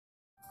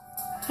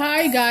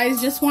Hi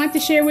guys, just want to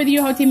share with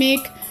you how to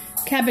make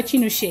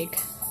cappuccino shake.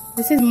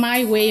 This is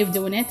my way of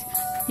doing it.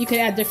 You could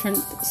add different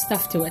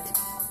stuff to it.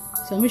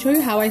 So let me show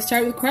you how. I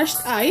start with crushed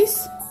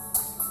ice.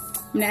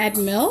 I'm gonna add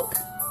milk.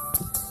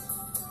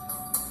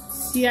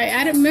 See, I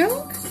added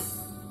milk.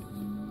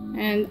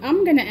 And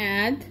I'm gonna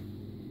add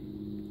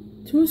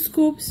 2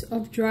 scoops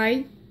of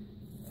dried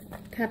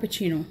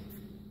cappuccino.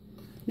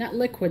 Not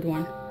liquid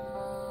one.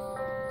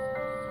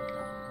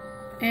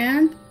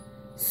 And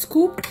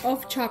scoop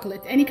of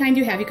chocolate, any kind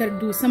you have. You could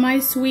do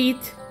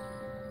semi-sweet,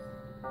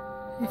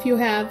 if you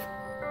have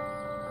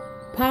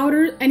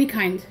powder, any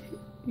kind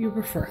you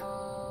prefer,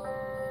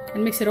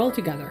 and mix it all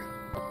together.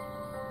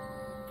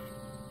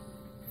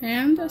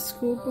 And a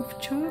scoop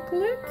of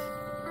chocolate.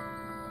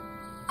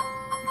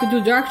 You could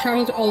do dark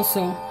chocolate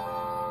also,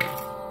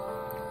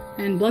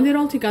 and blend it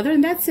all together,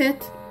 and that's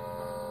it.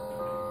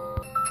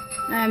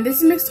 And this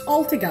is mixed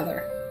all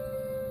together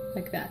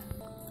like that.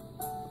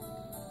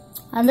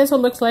 And this is what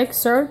it looks like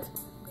served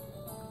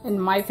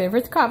in my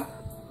favorite cup.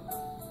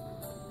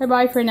 Bye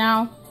bye for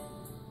now.